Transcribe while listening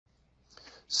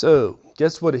So,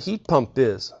 guess what a heat pump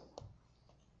is?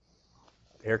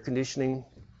 Air conditioning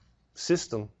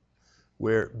system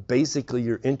where basically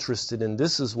you're interested in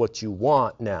this is what you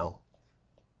want now.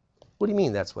 What do you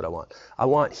mean that's what I want? I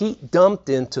want heat dumped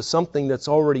into something that's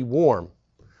already warm.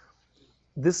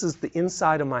 This is the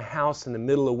inside of my house in the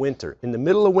middle of winter. In the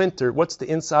middle of winter, what's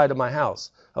the inside of my house?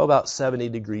 Oh, about 70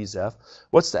 degrees F.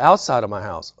 What's the outside of my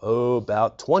house? Oh,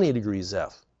 about 20 degrees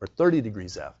F or 30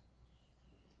 degrees F.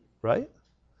 Right?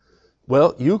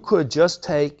 Well, you could just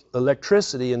take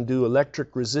electricity and do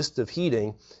electric resistive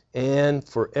heating, and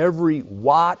for every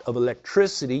watt of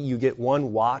electricity, you get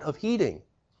 1 watt of heating.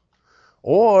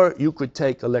 Or you could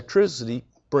take electricity,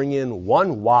 bring in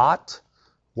 1 watt,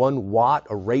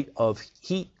 a rate of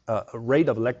heat, a rate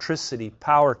of electricity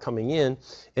power coming in,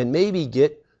 and maybe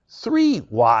get 3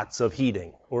 watts of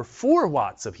heating or 4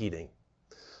 watts of heating.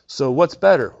 So what's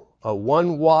better, a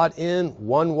 1 watt in,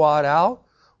 1 watt out,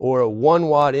 or a 1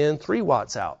 watt in, 3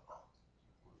 watts out?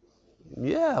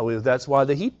 Yeah, well, that's why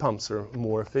the heat pumps are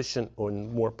more efficient or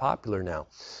more popular now.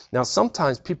 Now,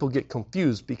 sometimes people get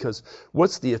confused because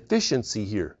what's the efficiency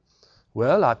here?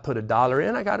 Well, I put $1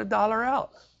 in, I got $1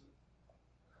 out.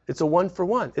 It's a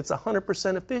 1-for-1. It's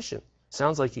 100% efficient.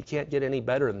 Sounds like you can't get any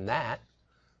better than that.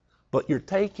 But you're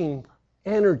taking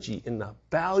energy in the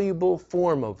valuable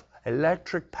form of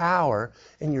electric power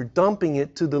and you're dumping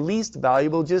it to the least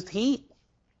valuable, just heat.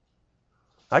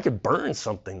 I could burn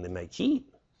something to make heat.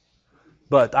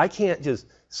 But I can't just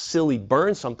silly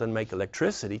burn something to make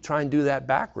electricity. Try and do that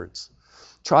backwards.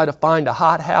 Try to find a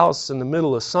hot house in the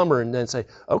middle of summer and then say,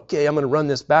 okay, I'm going to run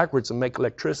this backwards and make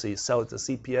electricity, sell it to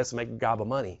CPS and make a gob of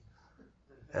money.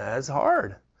 That's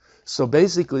hard. So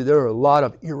basically there are a lot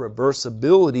of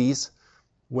irreversibilities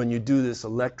when you do this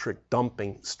electric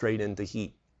dumping straight into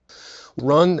heat.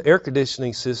 Run the air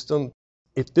conditioning system.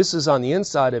 If this is on the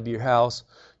inside of your house,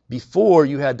 before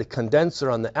you had the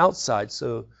condenser on the outside,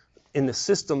 so in the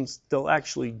systems, they'll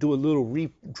actually do a little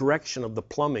redirection of the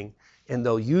plumbing, and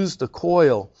they'll use the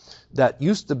coil that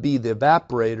used to be the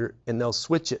evaporator, and they'll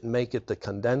switch it and make it the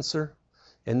condenser.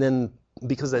 And then,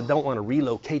 because they don't want to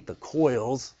relocate the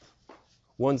coils,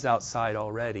 one's outside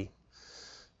already.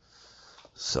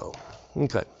 So,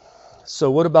 okay. So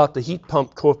what about the heat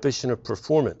pump coefficient of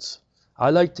performance? I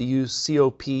like to use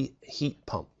COP heat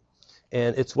pump.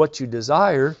 And it's what you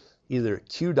desire, either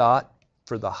Q dot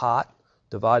for the hot,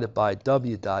 divided by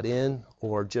W dot in,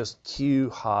 or just Q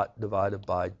hot divided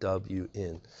by W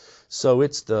in. So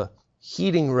it's the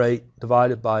heating rate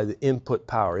divided by the input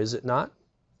power, is it not?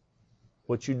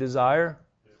 What you desire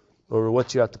or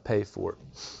what you have to pay for.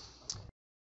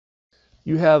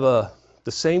 You have the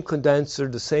same condenser,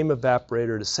 the same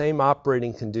evaporator, the same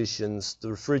operating conditions, the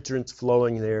refrigerant's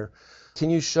flowing there. Can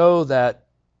you show that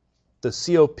the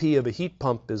COP of a heat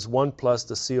pump is 1 plus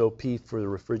the COP for the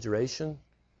refrigeration?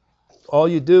 All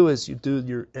you do is you do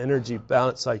your energy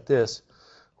balance like this.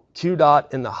 Q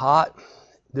dot in the hot,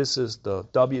 this is the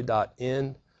W dot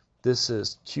in, this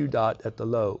is Q dot at the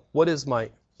low. What does my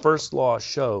first law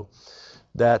show?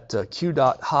 That Q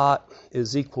dot hot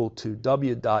is equal to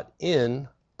W dot in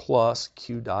plus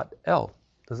Q dot L.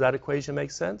 Does that equation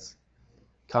make sense?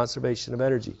 Conservation of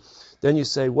energy. Then you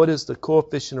say, what is the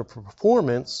coefficient of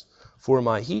performance for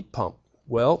my heat pump?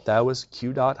 Well, that was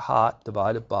Q dot hot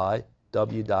divided by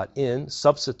W dot in.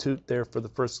 Substitute there for the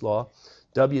first law.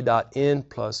 W dot in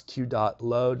plus Q dot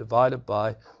low divided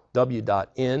by W dot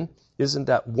in. Isn't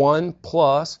that 1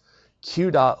 plus Q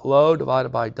dot low divided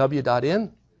by W dot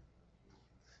in?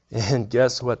 And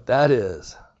guess what that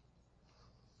is?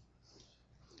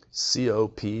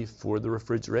 COP for the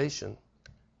refrigeration.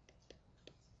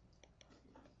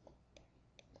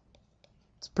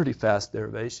 It's a pretty fast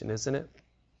derivation, isn't it?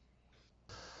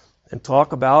 And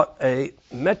talk about a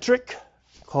metric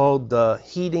called the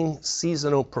heating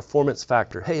seasonal performance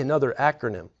factor. Hey, another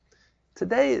acronym.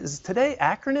 Is today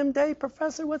acronym day,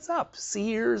 Professor? What's up?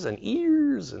 Sears and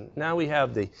ears, and now we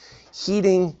have the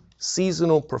heating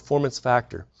seasonal performance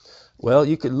factor. Well,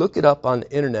 you could look it up on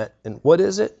the internet, and what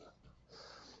is it?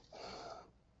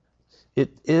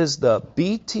 It is the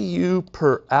BTU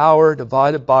per hour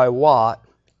divided by watt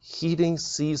heating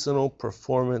seasonal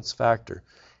performance factor.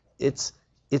 It's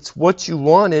what you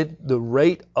wanted, the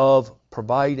rate of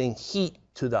providing heat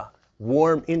to the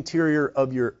warm interior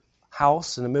of your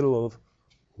house in the middle of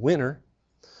winter,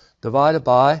 divided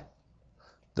by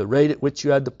the rate at which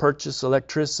you had to purchase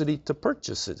electricity to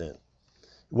purchase it in.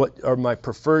 What are my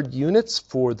preferred units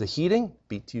for the heating?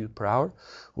 BTU per hour.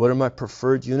 What are my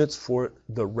preferred units for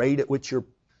the rate at which your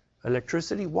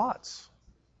electricity? Watts.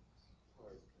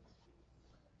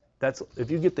 That's, if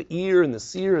you get the ear and the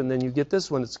seer and then you get this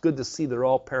one, it's good to see they're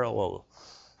all parallel.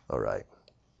 All right.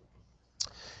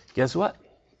 Guess what?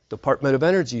 Department of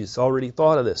Energy has already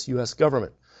thought of this, U.S.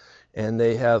 government. And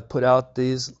they have put out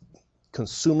these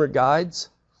consumer guides,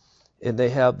 and they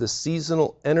have the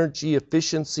seasonal energy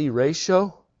efficiency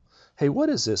ratio. Hey, what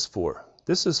is this for?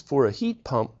 This is for a heat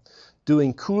pump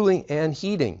doing cooling and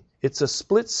heating. It's a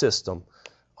split system.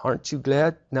 Aren't you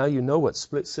glad now you know what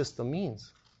split system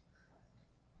means?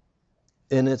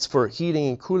 And it's for heating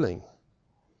and cooling.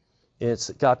 It's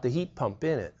got the heat pump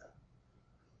in it.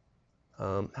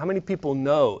 How many people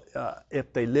know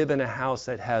if they live in a house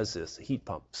that has this heat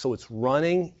pump? So it's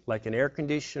running like an air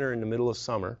conditioner in the middle of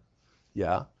summer,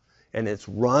 yeah, and it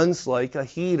runs like a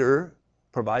heater,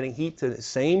 providing heat to the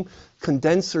same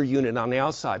condenser unit on the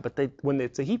outside. But when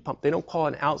it's a heat pump, they don't call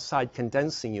it an outside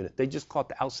condensing unit. They just call it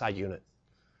the outside unit.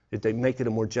 They make it a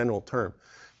more general term.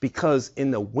 Because in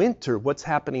the winter, what's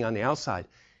happening on the outside?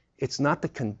 It's not the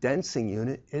condensing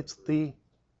unit, it's the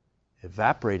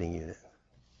evaporating unit.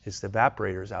 It's the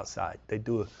evaporators outside. They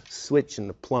do a switch in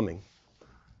the plumbing,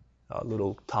 a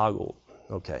little toggle.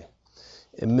 Okay.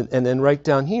 And then right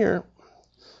down here,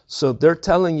 so they're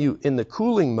telling you in the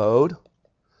cooling mode,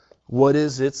 what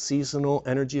is its seasonal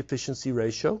energy efficiency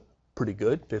ratio? Pretty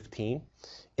good, 15.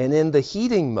 And in the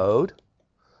heating mode,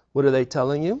 what are they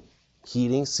telling you?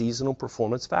 Heating seasonal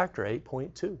performance factor,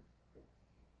 8.2.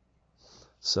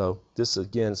 So this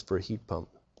again is for a heat pump.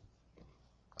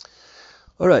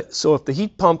 All right, so if the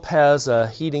heat pump has a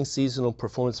heating seasonal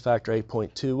performance factor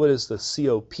 8.2, what is the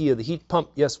COP of the heat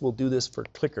pump? Yes, we'll do this for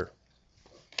clicker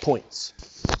points.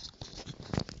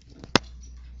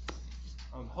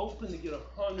 I'm hoping to get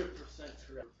 100%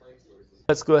 correct.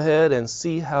 Let's go ahead and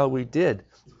see how we did.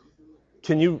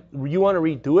 You want to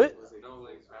redo it?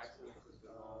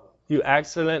 You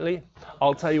accidentally?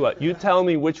 I'll tell you what, you tell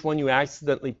me which one you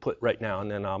accidentally put right now,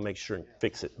 and then I'll make sure and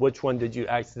fix it. Which one did you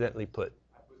accidentally put?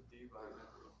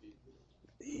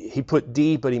 He put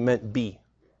D, but he meant B,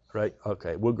 right?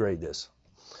 Okay, we'll grade this.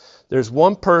 There's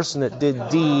one person that did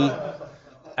D,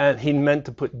 and he meant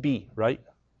to put B, right?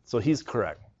 So he's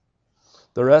correct.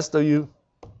 The rest of you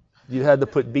had to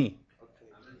put B.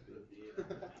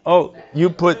 Oh, you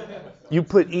put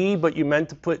E, but you meant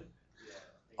to put.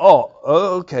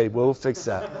 Oh, okay, we'll fix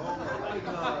that.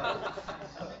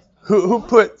 Who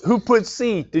put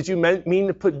C? Did you mean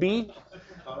to put B?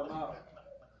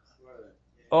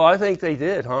 Oh, I think they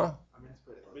did, huh?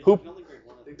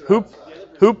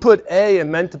 Who put A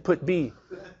and meant to put B?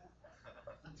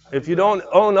 If you don't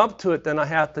own up to it, then I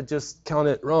have to just count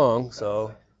it wrong.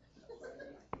 So,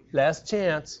 last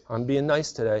chance. I'm being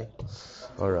nice today.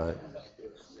 All right.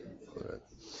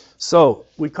 So,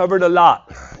 we covered a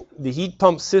lot. The heat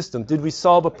pump system. Did we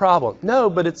solve a problem? No,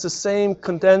 but it's the same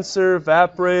condenser,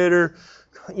 evaporator,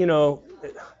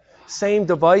 same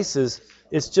devices.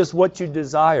 It's just what you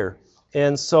desire.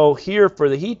 And so here for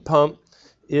the heat pump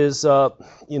is,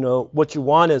 what you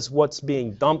want is what's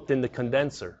being dumped in the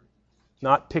condenser,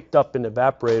 not picked up in the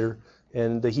evaporator.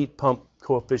 And the heat pump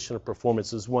coefficient of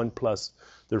performance is 1 plus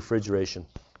the refrigeration.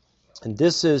 And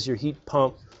this is your heat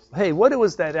pump. Hey, what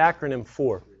was that acronym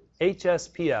for?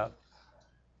 HSPF,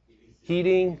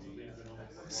 heating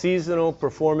seasonal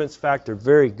performance factor.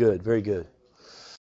 Very good, very good.